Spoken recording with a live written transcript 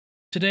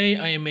Today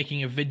I am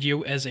making a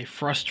video as a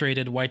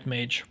frustrated white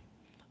mage.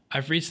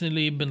 I've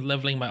recently been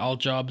leveling my alt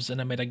jobs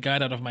and I made a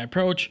guide out of my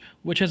approach,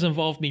 which has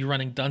involved me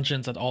running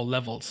dungeons at all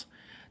levels.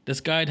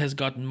 This guide has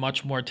gotten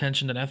much more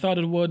attention than I thought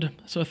it would,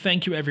 so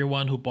thank you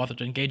everyone who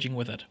bothered engaging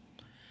with it.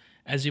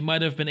 As you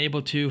might have been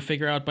able to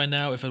figure out by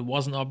now if it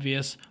wasn't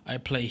obvious, I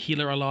play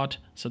healer a lot,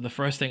 so the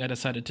first thing I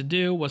decided to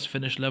do was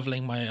finish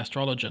leveling my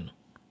astrologian.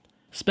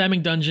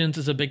 Spamming dungeons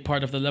is a big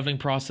part of the leveling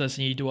process,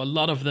 and you do a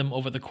lot of them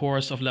over the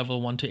course of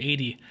level 1 to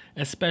 80,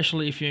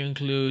 especially if you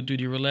include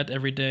Duty Roulette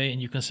every day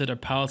and you consider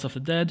Palace of the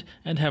Dead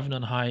and Heaven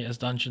on High as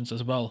dungeons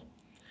as well.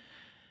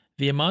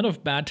 The amount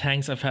of bad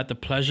tanks I've had the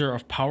pleasure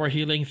of power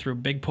healing through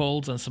big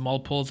pulls and small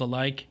pulls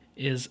alike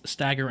is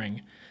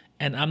staggering,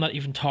 and I'm not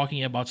even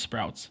talking about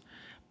sprouts.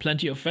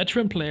 Plenty of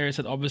veteran players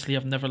that obviously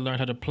have never learned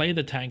how to play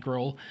the tank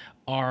role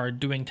are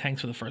doing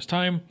tanks for the first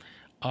time,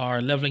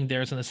 are leveling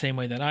theirs in the same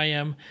way that I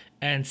am,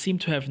 and seem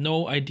to have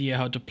no idea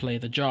how to play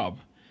the job.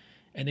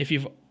 And if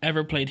you've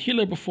ever played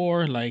healer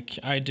before, like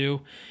I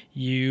do,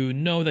 you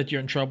know that you're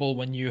in trouble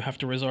when you have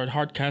to resort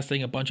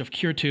hardcasting a bunch of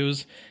Cure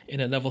 2s in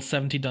a level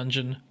 70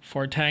 dungeon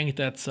for a tank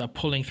that's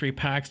pulling 3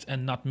 packs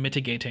and not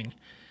mitigating.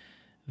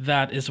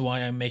 That is why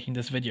I'm making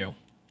this video.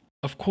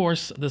 Of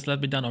course, this led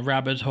me down a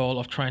rabbit hole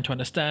of trying to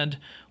understand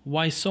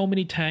why so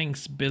many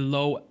tanks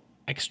below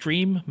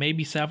extreme,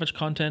 maybe savage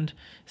content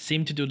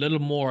seem to do little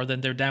more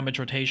than their damage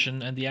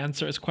rotation, and the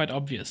answer is quite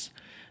obvious.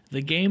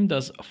 The game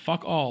does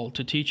fuck all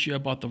to teach you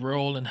about the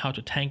role and how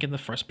to tank in the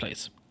first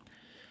place.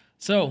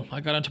 So,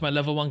 I got into my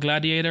level 1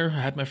 gladiator,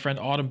 I had my friend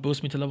Autumn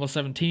boost me to level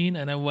 17,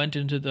 and I went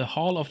into the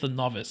Hall of the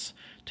Novice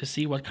to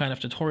see what kind of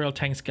tutorial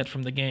tanks get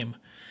from the game.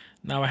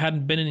 Now, I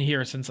hadn't been in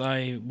here since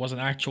I was an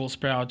actual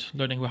sprout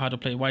learning how to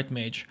play white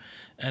mage,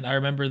 and I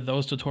remember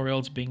those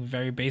tutorials being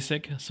very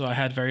basic, so I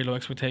had very low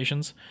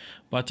expectations.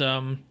 But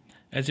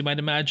as you might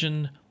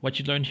imagine, what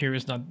you learn here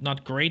is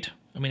not great.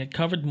 I mean, it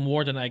covered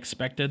more than I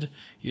expected.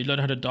 You learn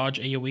how to dodge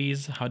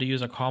AoEs, how to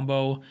use a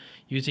combo,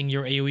 using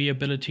your AoE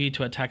ability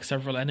to attack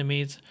several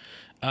enemies.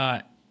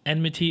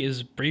 Enmity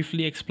is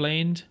briefly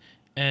explained,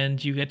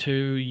 and you get to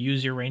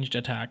use your ranged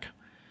attack.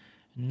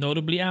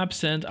 Notably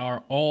absent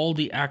are all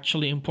the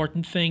actually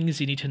important things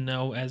you need to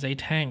know as a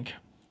tank.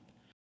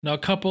 Now,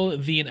 couple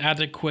the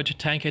inadequate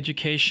tank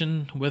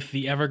education with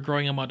the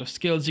ever-growing amount of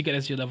skills you get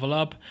as you level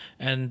up,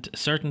 and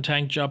certain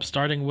tank jobs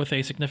starting with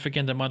a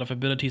significant amount of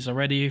abilities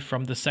already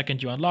from the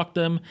second you unlock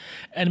them,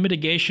 and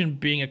mitigation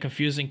being a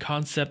confusing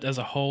concept as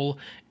a whole,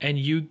 and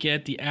you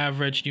get the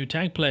average new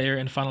tank player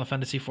in Final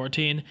Fantasy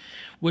XIV,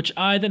 which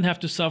I then have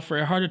to suffer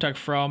a heart attack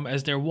from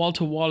as they're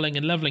wall-to-walling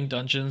in leveling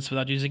dungeons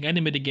without using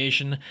any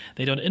mitigation.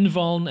 They don't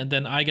invuln, and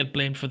then I get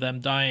blamed for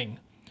them dying.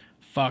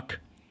 Fuck.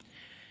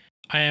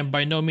 I am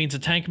by no means a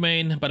tank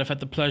main, but I've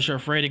had the pleasure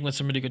of raiding with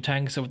some really good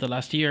tanks over the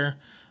last year.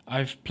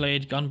 I've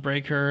played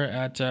Gunbreaker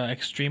at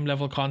extreme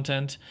level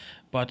content,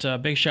 but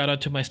big shout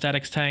out to my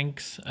statics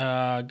tanks,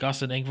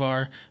 Gus and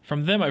Ingvar.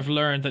 From them I've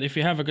learned that if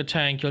you have a good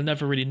tank, you'll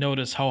never really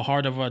notice how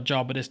hard of a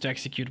job it is to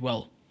execute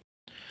well.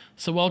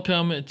 So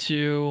welcome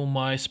to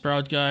my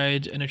Sprout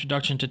Guide, an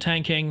introduction to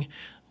tanking,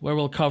 where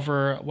we'll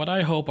cover what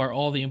I hope are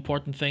all the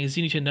important things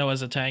you need to know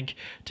as a tank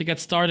to get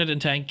started in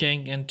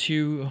tanking and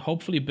to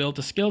hopefully build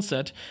a skill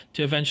set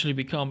to eventually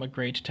become a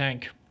great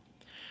tank.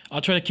 I'll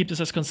try to keep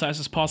this as concise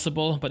as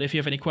possible, but if you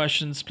have any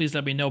questions, please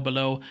let me know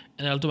below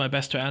and I'll do my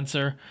best to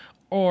answer.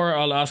 Or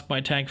I'll ask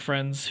my tank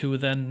friends who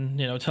then,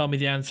 tell me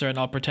the answer and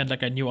I'll pretend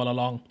like I knew all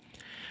along.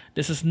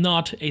 This is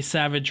not a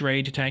savage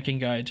raid tanking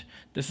guide.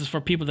 This is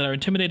for people that are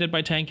intimidated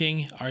by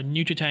tanking, are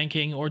new to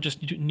tanking, or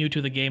just new to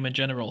the game in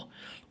general.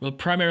 We'll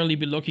primarily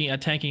be looking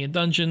at tanking in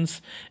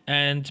dungeons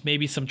and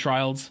maybe some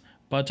trials,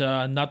 but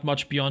not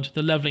much beyond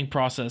the leveling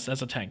process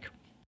as a tank.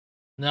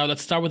 Now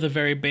let's start with a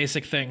very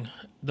basic thing.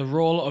 The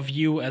role of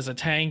you as a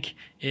tank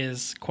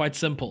is quite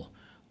simple.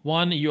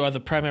 1, you are the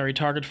primary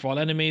target for all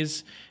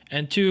enemies,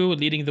 and 2,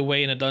 leading the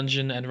way in a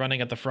dungeon and running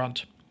at the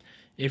front.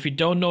 If you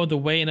don't know the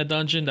way in a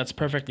dungeon, that's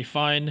perfectly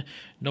fine.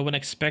 No one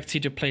expects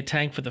you to play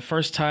tank for the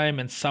first time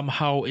and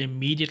somehow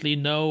immediately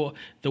know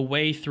the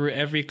way through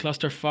every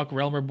clusterfuck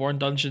Realm Reborn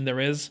dungeon there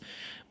is.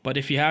 But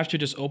if you have to,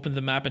 just open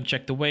the map and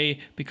check the way,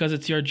 because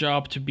it's your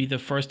job to be the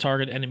first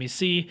target enemies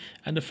see,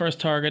 and the first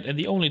target and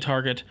the only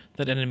target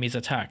that enemies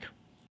attack.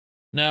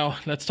 Now,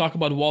 let's talk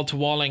about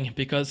wall-to-walling,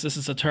 because this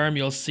is a term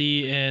you'll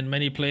see in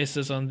many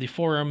places on the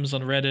forums,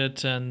 on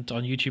Reddit, and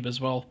on YouTube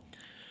as well.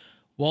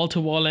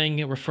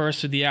 Wall-to-walling refers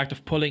to the act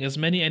of pulling as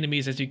many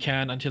enemies as you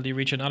can until you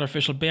reach an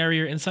artificial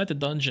barrier inside the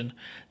dungeon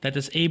that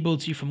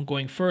disables you from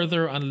going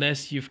further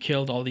unless you've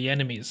killed all the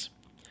enemies.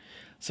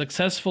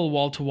 Successful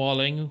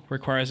wall-to-walling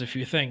requires a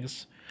few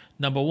things.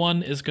 Number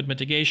 1 is good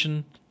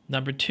mitigation,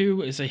 number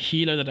 2 is a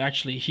healer that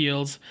actually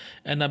heals,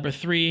 and number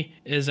 3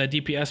 is a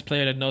DPS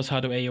player that knows how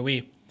to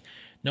AoE.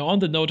 Now, on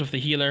the note of the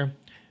healer,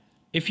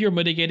 If you're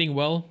mitigating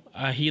well,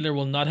 a healer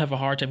will not have a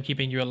hard time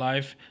keeping you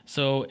alive,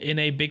 so in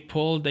a big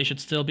pull, they should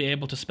still be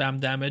able to spam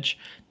damage.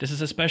 This is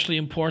especially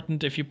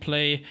important if you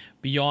play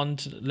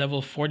beyond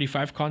level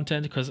 45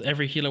 content, because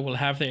every healer will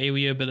have their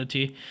AoE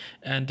ability,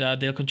 and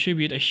they'll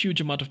contribute a huge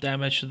amount of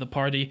damage to the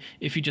party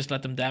if you just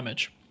let them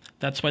damage.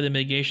 That's why the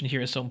mitigation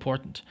here is so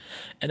important.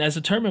 And as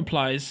the term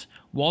implies,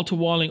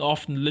 wall-to-walling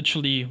often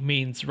literally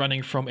means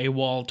running from a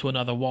wall to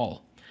another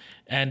wall.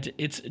 And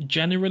it's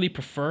generally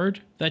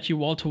preferred that you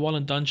wall-to-wall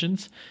in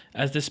dungeons,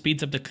 as this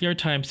speeds up the clear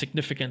time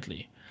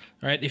significantly.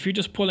 Right? If you're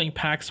just pulling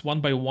packs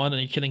one by one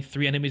and you're killing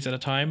 3 enemies at a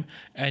time,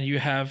 and you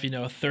have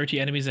 30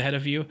 enemies ahead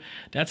of you,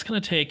 that's gonna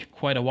take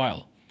quite a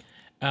while.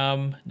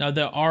 Now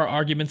there are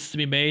arguments to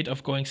be made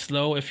of going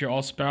slow if you're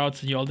all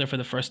sprouts and you're all there for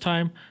the first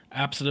time.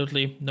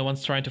 Absolutely, no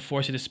one's trying to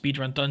force you to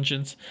speedrun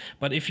dungeons.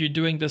 But if you're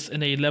doing this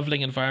in a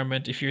leveling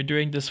environment, if you're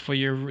doing this for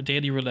your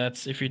daily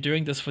roulettes, if you're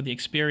doing this for the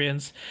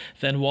experience,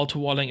 then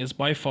wall-to-walling is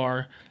by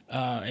far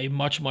a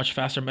much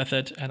faster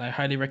method, and I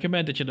highly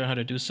recommend that you learn how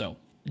to do so.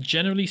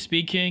 Generally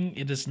speaking,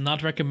 it is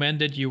not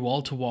recommended you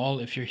wall-to-wall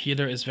if your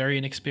healer is very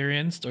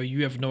inexperienced or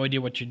you have no idea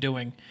what you're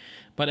doing.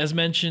 But as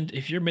mentioned,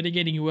 if you're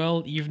mitigating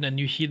well, even a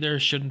new healer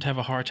shouldn't have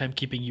a hard time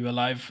keeping you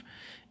alive.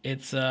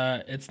 It's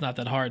not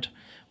that hard.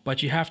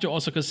 But you have to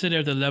also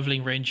consider the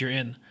leveling range you're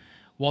in.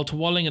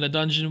 Wall-to-walling in a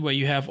dungeon where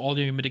you have all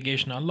your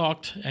mitigation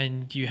unlocked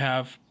and you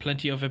have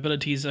plenty of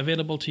abilities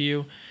available to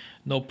you,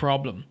 no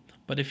problem.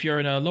 But if you're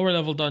in a lower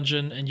level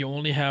dungeon and you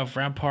only have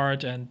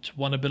Rampart and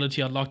one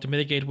ability unlocked to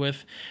mitigate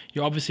with,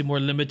 you're obviously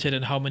more limited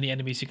in how many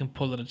enemies you can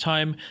pull at a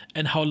time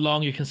and how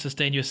long you can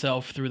sustain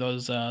yourself through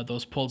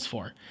those pulls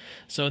for.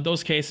 So in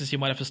those cases, you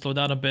might have to slow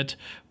down a bit,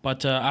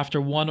 but after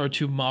 1 or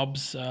 2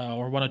 mobs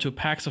or 1 or 2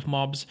 packs of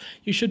mobs,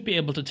 you should be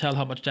able to tell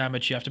how much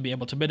damage you have to be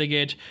able to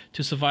mitigate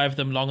to survive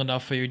them long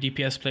enough for your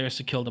DPS players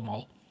to kill them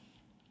all.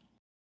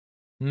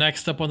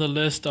 Next up on the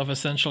list of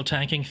essential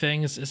tanking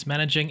things is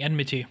managing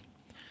Enmity.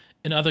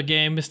 In other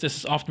games, this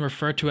is often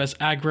referred to as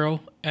aggro,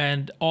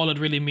 and all it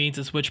really means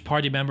is which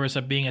party members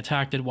are being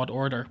attacked in what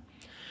order.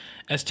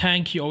 As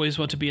tank, you always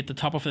want to be at the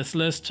top of this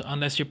list,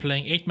 unless you're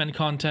playing 8-man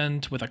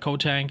content with a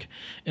co-tank,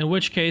 in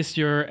which case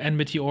your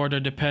enmity order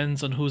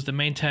depends on who's the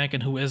main tank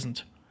and who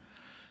isn't.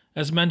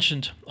 As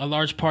mentioned, a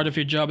large part of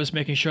your job is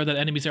making sure that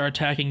enemies are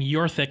attacking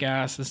your thick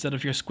ass instead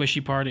of your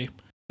squishy party.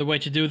 The way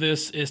to do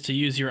this is to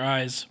use your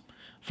eyes.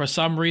 For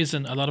some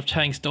reason, a lot of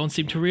tanks don't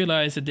seem to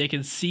realize that they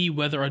can see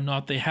whether or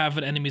not they have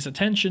an enemy's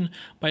attention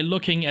by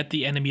looking at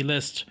the enemy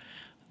list.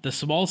 The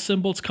small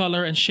symbol's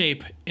color and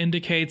shape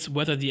indicates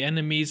whether the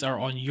enemies are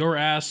on your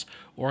ass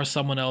or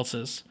someone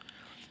else's.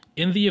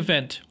 In the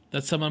event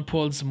that someone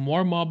pulls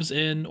more mobs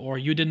in, or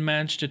you didn't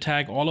manage to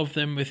tag all of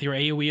them with your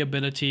AoE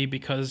ability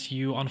because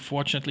you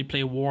unfortunately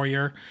play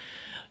warrior,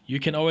 you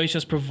can always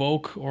just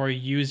provoke or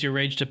use your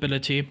ranged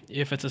ability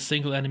if it's a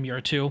single enemy or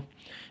 2.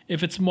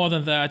 If it's more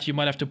than that, you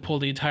might have to pull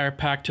the entire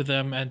pack to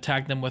them and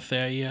tag them with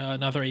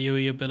another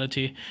AoE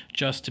ability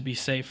just to be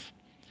safe.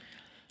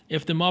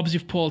 If the mobs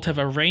you've pulled have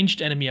a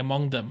ranged enemy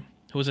among them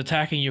who is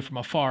attacking you from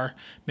afar,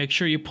 make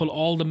sure you pull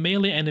all the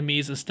melee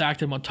enemies and stack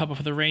them on top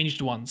of the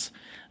ranged ones.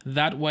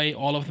 That way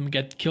all of them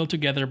get killed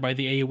together by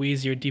the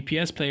AoEs your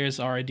DPS players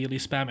are ideally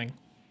spamming.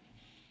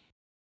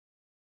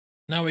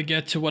 Now we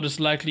get to what is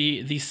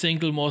likely the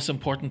single most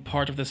important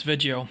part of this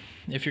video.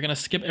 If you're gonna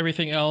skip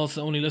everything else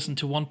and only listen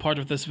to one part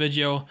of this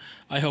video,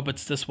 I hope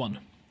it's this one.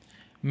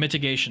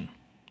 Mitigation.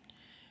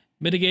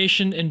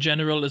 Mitigation in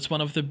general is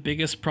one of the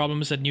biggest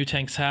problems that new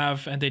tanks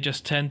have, and they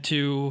just tend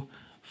to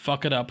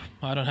fuck it up.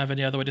 I don't have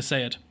any other way to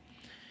say it.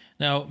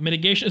 Now,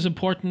 mitigation is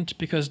important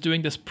because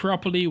doing this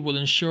properly will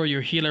ensure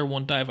your healer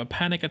won't die of a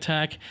panic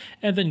attack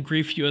and then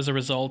grief you as a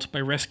result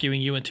by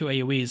rescuing you into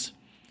AoEs.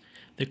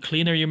 The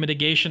cleaner your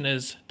mitigation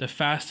is, the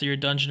faster your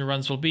dungeon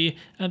runs will be,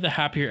 and the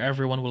happier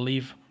everyone will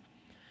leave.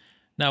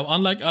 Now,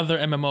 unlike other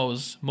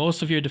MMOs,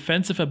 most of your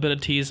defensive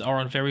abilities are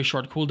on very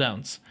short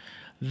cooldowns.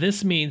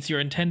 This means you're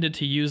intended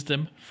to use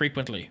them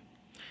frequently.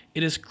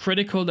 It is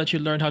critical that you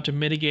learn how to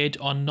mitigate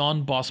on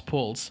non-boss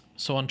pulls,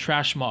 so on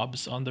trash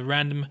mobs, on the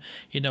random,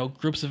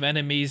 groups of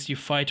enemies you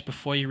fight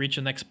before you reach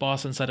the next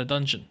boss inside a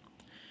dungeon.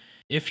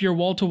 If you're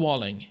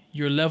wall-to-walling,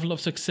 your level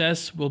of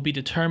success will be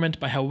determined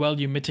by how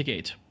well you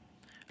mitigate.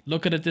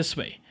 Look at it this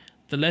way,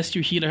 the less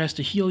your healer has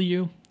to heal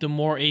you, the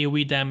more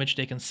AoE damage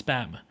they can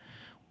spam.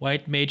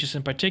 White mages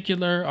in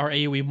particular are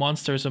AoE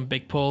monsters on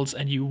big pulls,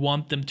 and you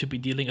want them to be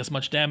dealing as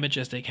much damage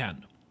as they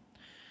can.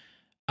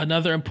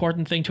 Another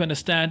important thing to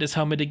understand is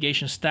how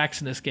mitigation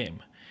stacks in this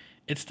game.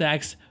 It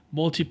stacks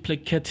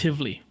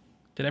multiplicatively.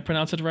 Did I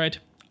pronounce it right?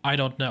 I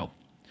don't know.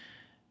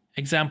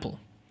 Example,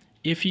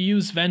 if you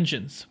use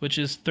Vengeance, which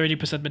is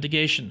 30%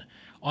 mitigation,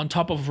 on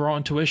top of Raw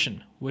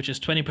Intuition, which is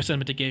 20%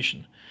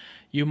 mitigation,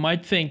 you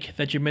might think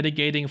that you're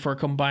mitigating for a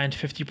combined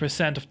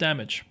 50% of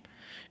damage.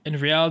 In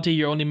reality,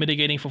 you're only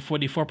mitigating for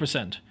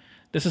 44%.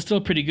 This is still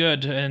pretty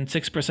good, and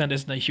 6%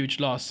 isn't a huge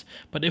loss.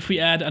 But if we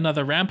add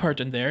another Rampart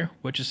in there,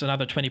 which is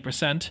another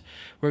 20%,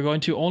 we're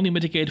going to only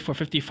mitigate for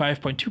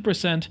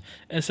 55.2%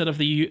 instead of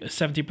the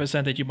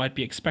 70% that you might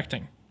be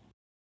expecting.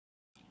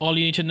 All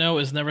you need to know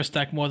is never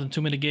stack more than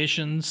 2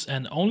 mitigations,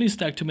 and only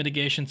stack 2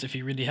 mitigations if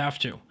you really have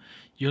to.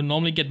 You'll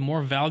normally get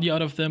more value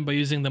out of them by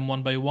using them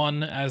one by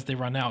one as they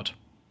run out.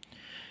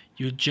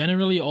 You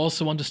generally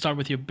also want to start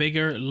with your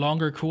bigger,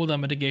 longer cooldown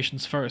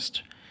mitigations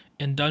first.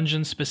 In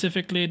dungeons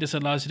specifically, this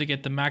allows you to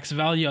get the max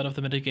value out of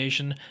the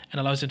mitigation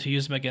and allows you to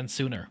use them again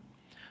sooner.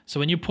 So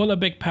when you pull a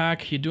big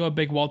pack, you do a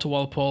big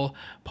wall-to-wall pull,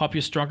 pop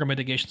your stronger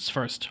mitigations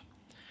first.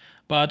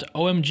 But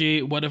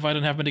OMG, what if I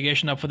don't have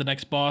mitigation up for the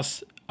next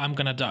boss? I'm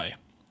gonna die.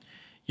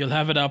 You'll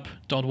have it up,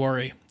 don't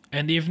worry.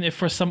 And even if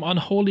for some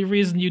unholy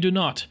reason you do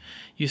not,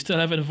 you still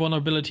have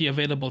invulnerability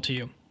available to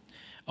you.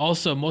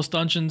 Also, most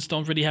dungeons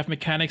don't really have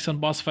mechanics on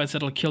boss fights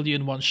that'll kill you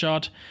in one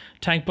shot.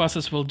 Tank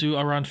bosses will do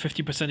around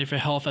 50% of your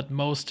health at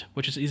most,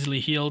 which is easily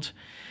healed,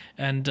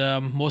 and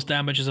most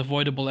damage is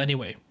avoidable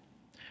anyway.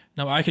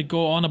 Now, I could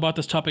go on about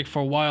this topic for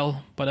a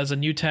while, but as a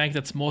new tank,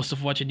 that's most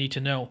of what you need to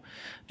know.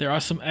 There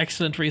are some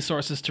excellent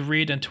resources to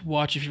read and to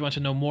watch if you want to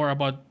know more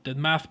about the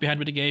math behind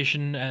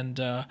mitigation and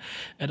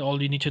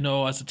all you need to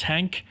know as a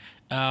tank.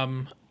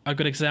 A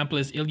good example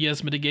is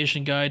Ilya's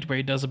mitigation guide, where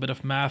he does a bit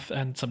of math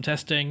and some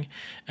testing,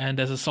 and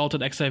there's a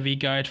Salted XIV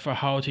guide for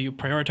how to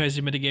prioritize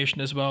your mitigation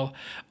as well.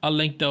 I'll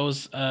link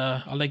those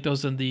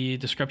in the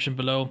description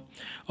below.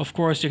 Of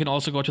course, you can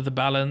also go to the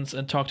balance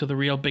and talk to the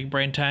real big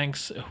brain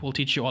tanks who will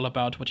teach you all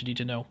about what you need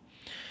to know.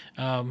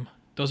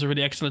 Those are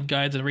really excellent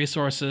guides and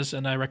resources,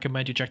 and I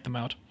recommend you check them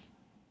out.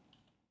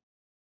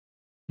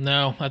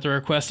 Now, at the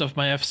request of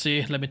my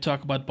FC, let me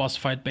talk about boss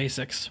fight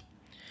basics.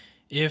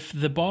 If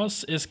the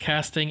boss is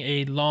casting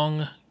a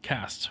long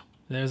cast,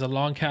 there's a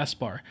long cast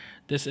bar,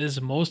 this is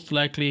most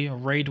likely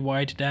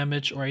raid-wide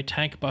damage or a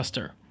tank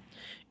buster.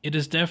 It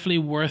is definitely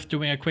worth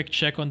doing a quick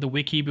check on the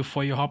wiki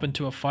before you hop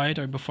into a fight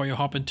or before you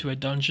hop into a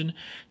dungeon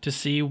to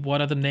see what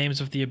are the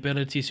names of the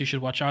abilities you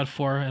should watch out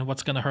for and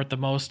what's going to hurt the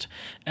most,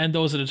 and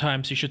those are the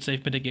times you should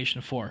save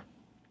mitigation for.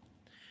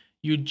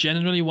 You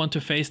generally want to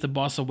face the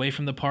boss away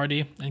from the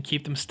party and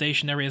keep them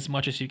stationary as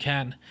much as you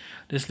can.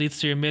 This leads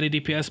to your melee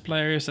DPS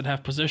players that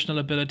have positional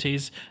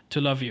abilities to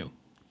love you.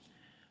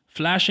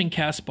 Flashing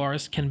cast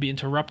bars can be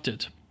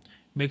interrupted.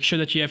 Make sure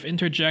that you have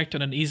interject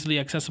on an easily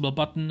accessible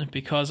button,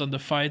 because on the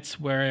fights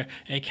where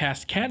a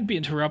cast can be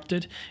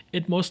interrupted,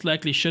 it most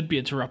likely should be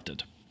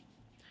interrupted.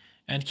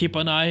 And keep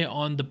an eye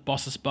on the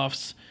boss's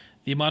buffs.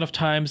 The amount of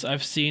times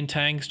I've seen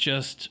tanks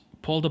just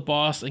pull the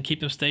boss and keep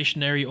them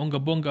stationary, unga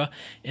bunga,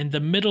 in the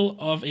middle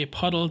of a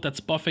puddle that's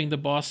buffing the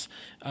boss,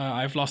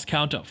 I've lost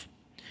count of.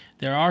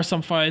 There are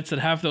some fights that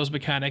have those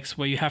mechanics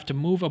where you have to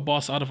move a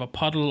boss out of a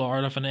puddle or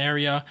out of an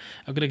area.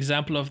 A good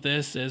example of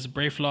this is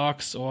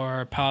Bravelocks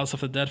or Palace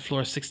of the Dead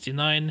Floor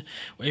 69,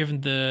 or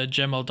even the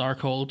Gemel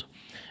Darkhold.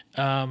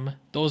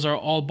 Those are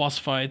all boss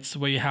fights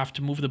where you have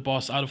to move the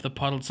boss out of the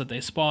puddles that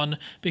they spawn,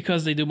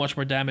 because they do much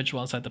more damage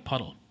while inside the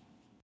puddle.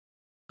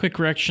 Quick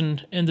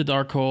correction, in the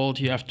Darkhold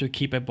you have to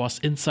keep a boss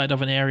inside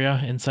of an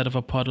area, inside of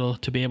a puddle,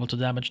 to be able to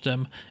damage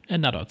them,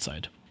 and not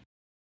outside.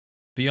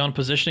 Beyond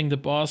positioning the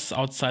boss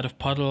outside of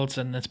puddles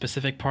and in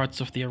specific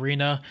parts of the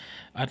arena,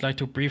 I'd like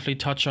to briefly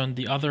touch on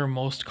the other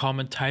most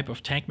common type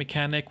of tank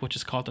mechanic, which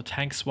is called a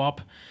tank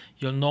swap.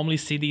 You'll normally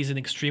see these in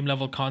extreme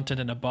level content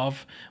and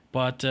above,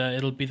 but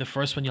it'll be the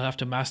first one you'll have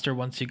to master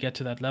once you get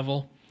to that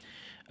level.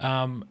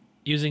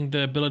 Using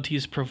the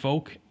abilities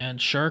Provoke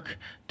and Shirk,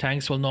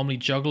 tanks will normally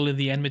juggle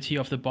the enmity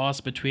of the boss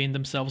between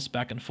themselves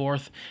back and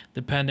forth,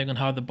 depending on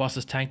how the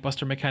boss's tank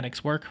buster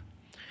mechanics work.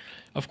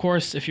 Of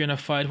course, if you're in a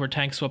fight where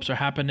tank swaps are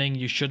happening,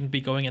 you shouldn't be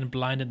going in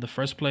blind in the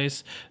first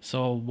place,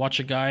 so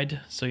watch a guide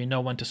so you know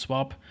when to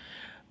swap.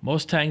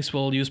 Most tanks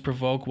will use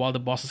Provoke while the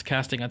boss is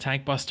casting a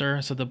tank buster,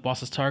 so the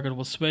boss's target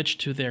will switch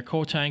to their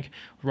co-tank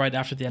right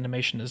after the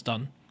animation is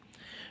done.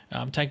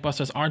 Tank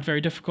busters aren't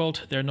very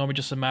difficult. They're normally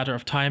just a matter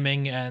of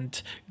timing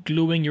and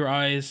gluing your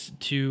eyes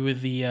to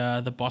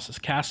the boss's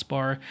cast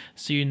bar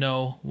so you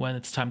know when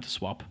it's time to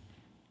swap.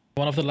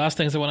 One of the last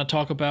things I want to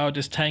talk about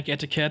is tank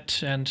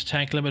etiquette and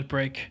tank limit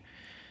break.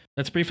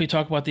 Let's briefly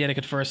talk about the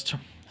etiquette first.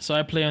 So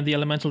I play on the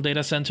Elemental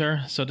Data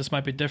Center, so this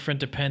might be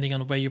different depending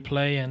on where you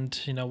play and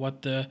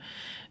what the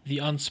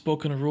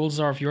unspoken rules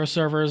are of your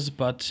servers,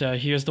 but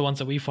here's the ones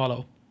that we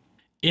follow.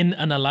 In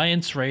an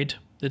Alliance raid,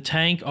 the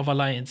tank of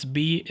Alliance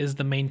B is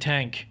the main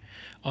tank.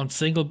 On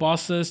single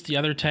bosses, the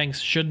other tanks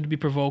shouldn't be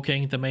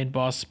provoking the main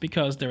boss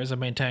because there is a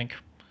main tank.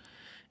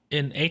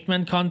 In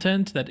 8-man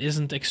content that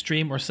isn't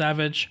extreme or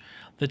savage,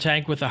 the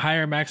tank with a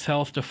higher max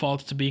health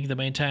defaults to being the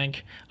main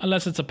tank,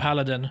 unless it's a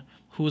Paladin,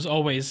 who's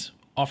always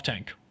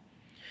off-tank.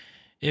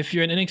 If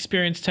you're an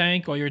inexperienced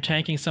tank or you're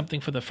tanking something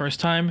for the first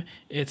time,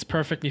 it's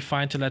perfectly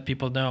fine to let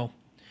people know.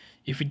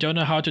 If you don't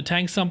know how to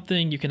tank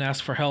something, you can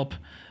ask for help.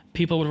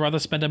 People would rather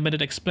spend a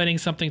minute explaining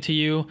something to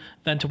you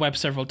than to wipe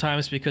several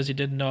times because you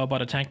didn't know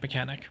about a tank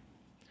mechanic.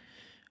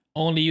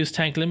 Only use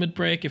tank limit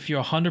break if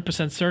you're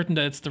 100% certain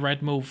that it's the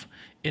right move.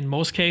 In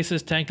most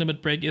cases, tank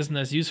limit break isn't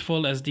as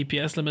useful as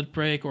DPS limit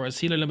break or as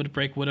healer limit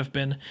break would have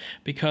been,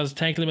 because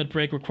tank limit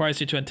break requires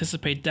you to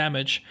anticipate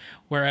damage,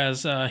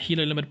 whereas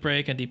healer limit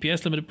break and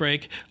DPS limit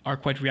break are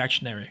quite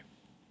reactionary.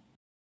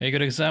 A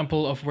good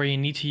example of where you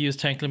need to use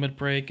tank limit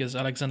break is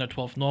Alexander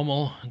 12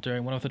 normal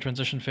during one of the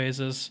transition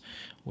phases,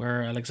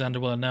 where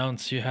Alexander will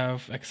announce you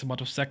have X amount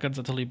of seconds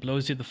until he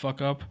blows you the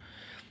fuck up.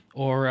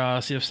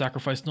 Or Sea of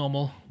Sacrifice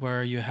normal,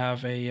 where you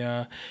have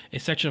a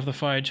section of the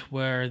fight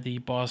where the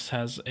boss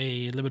has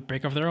a limit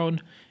break of their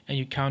own, and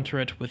you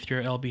counter it with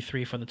your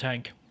LB3 for the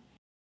tank.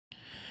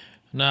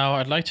 Now,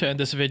 I'd like to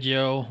end this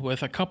video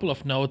with a couple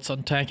of notes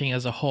on tanking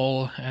as a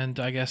whole, and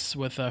I guess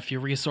with a few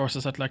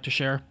resources I'd like to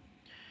share.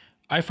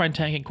 I find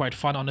tanking quite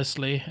fun,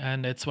 honestly,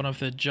 and it's one of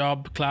the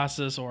job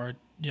classes or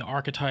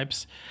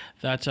archetypes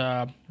that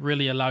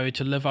really allow you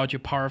to live out your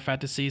power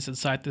fantasies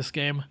inside this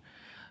game.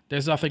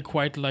 There's nothing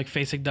quite like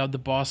facing down the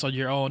boss on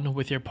your own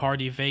with your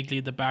party vaguely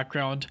in the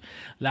background,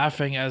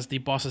 laughing as the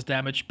boss's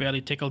damage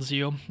barely tickles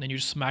you, and you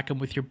smack him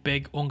with your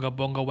big unga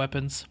bunga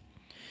weapons.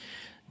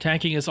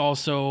 Tanking is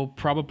also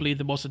probably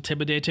the most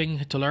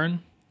intimidating to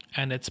learn,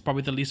 and it's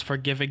probably the least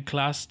forgiving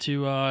class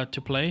to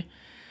play.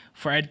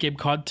 For endgame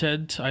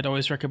content, I'd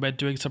always recommend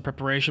doing some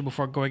preparation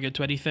before going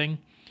into anything.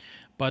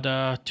 But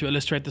to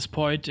illustrate this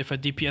point, if a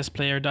DPS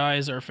player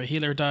dies or if a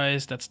healer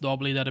dies, that's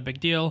normally not a big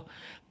deal.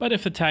 But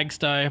if the tanks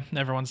die,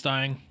 everyone's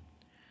dying.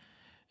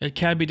 It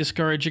can be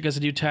discouraging as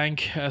a new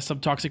tank, as some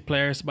toxic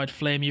players might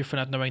flame you for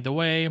not knowing the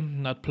way,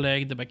 not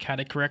playing the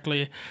mechanic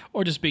correctly,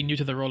 or just being new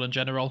to the role in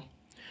general.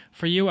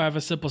 For you, I have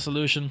a simple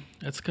solution.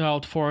 It's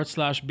called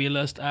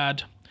 /blist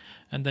add,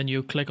 and then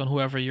you click on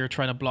whoever you're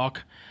trying to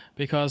block.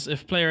 Because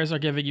if players are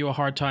giving you a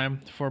hard time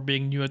for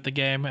being new at the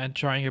game and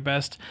trying your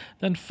best,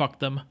 then fuck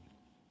them.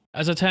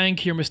 As a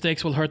tank, your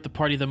mistakes will hurt the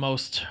party the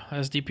most,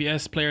 as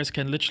DPS players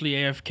can literally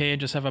AFK and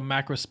just have a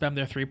macro spam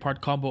their 3-part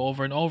combo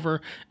over and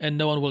over, and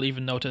no one will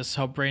even notice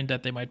how brain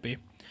dead they might be.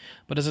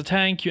 But as a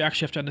tank, you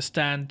actually have to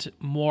understand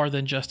more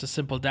than just a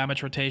simple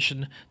damage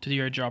rotation to do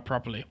your job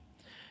properly.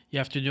 You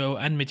have to know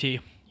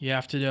Enmity, you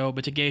have to know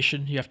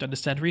mitigation, you have to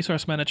understand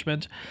resource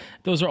management.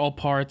 Those are all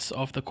parts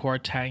of the core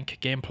tank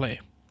gameplay.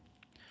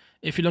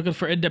 If you're looking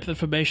for in-depth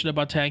information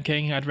about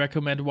tanking, I'd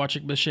recommend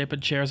watching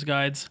Misshapen Chair's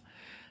guides.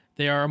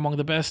 They are among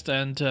the best,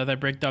 and they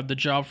break down the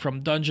job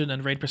from dungeon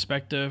and raid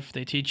perspective.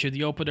 They teach you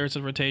the openers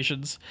and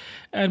rotations,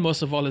 and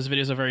most of all, his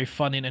videos are very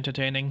funny and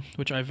entertaining,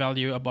 which I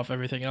value above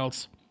everything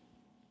else.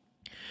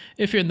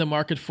 If you're in the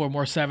market for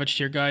more Savage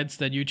tier guides,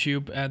 then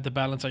YouTube and The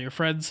Balance are your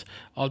friends.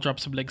 I'll drop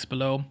some links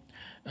below.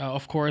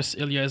 Of course,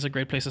 Ilya is a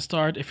great place to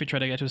start if you're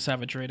trying to get to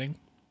Savage rating.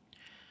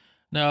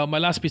 Now, my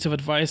last piece of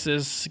advice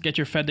is get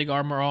your fending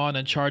armor on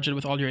and charge it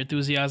with all your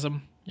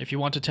enthusiasm. If you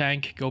want to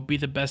tank, go be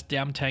the best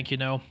damn tank you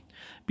know.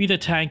 Be the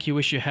tank you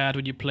wish you had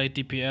when you played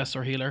DPS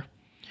or healer.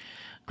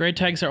 Great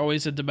tanks are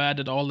always in demand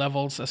at all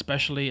levels,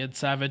 especially in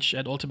Savage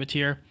and Ultimate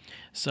tier.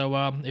 So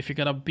if you're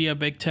gonna be a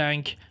big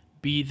tank,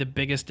 be the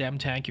biggest damn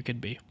tank you can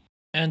be.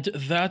 And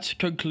that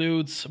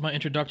concludes my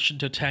introduction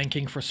to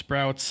tanking for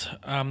Sprouts.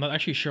 I'm not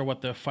actually sure what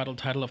the final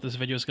title of this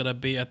video is gonna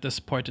be at this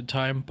point in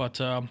time,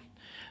 but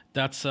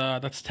that's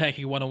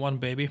tanking 101,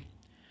 baby.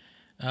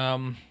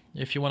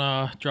 If you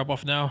want to drop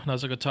off now,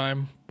 now's a good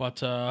time,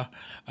 but I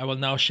will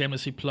now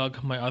shamelessly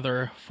plug my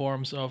other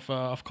forms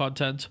of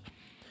content.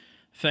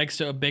 Thanks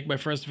to how big my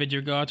first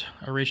video got,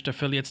 I reached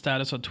affiliate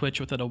status on Twitch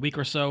within a week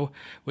or so,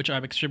 which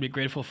I'm extremely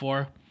grateful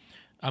for.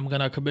 I'm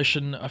gonna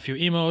commission a few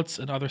emotes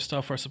and other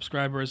stuff for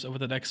subscribers over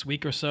the next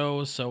week or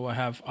so, so I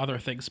have other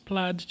things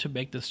planned to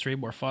make this stream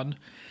more fun.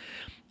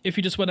 If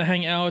you just want to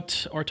hang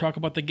out or talk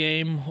about the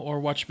game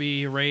or watch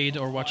me raid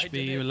or watch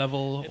me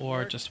level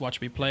or just watch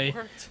me play,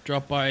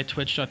 drop by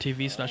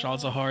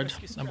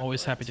twitch.tv/alzahard. I'm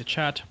always happy to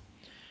chat.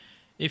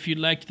 If you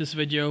liked this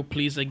video,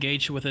 please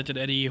engage with it in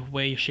any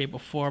way, shape or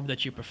form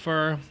that you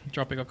prefer,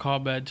 dropping a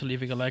comment,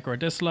 leaving a like or a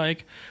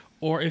dislike,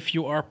 or if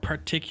you are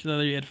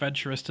particularly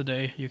adventurous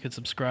today, you can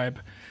subscribe.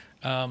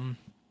 All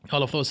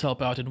of those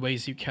help out in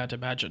ways you can't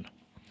imagine.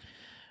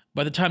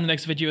 By the time the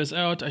next video is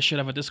out, I should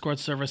have a Discord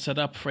server set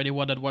up for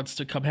anyone that wants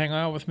to come hang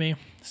out with me,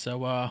 so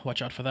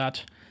watch out for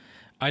that.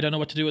 I don't know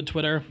what to do on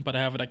Twitter, but I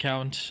have an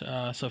account,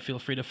 so feel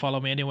free to follow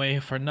me anyway.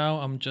 For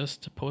now, I'm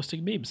just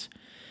posting memes.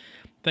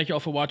 Thank you all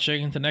for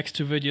watching. The next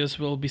two videos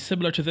will be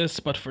similar to this,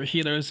 but for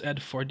healers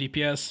and for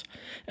DPS,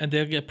 and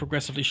they'll get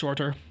progressively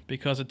shorter,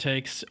 because it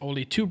takes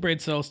only 2 brain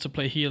cells to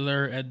play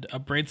healer and a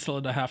brain cell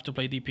and a half to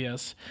play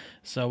DPS,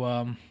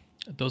 so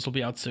those will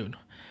be out soon.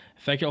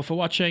 Thank you all for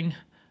watching.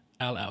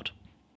 Al out.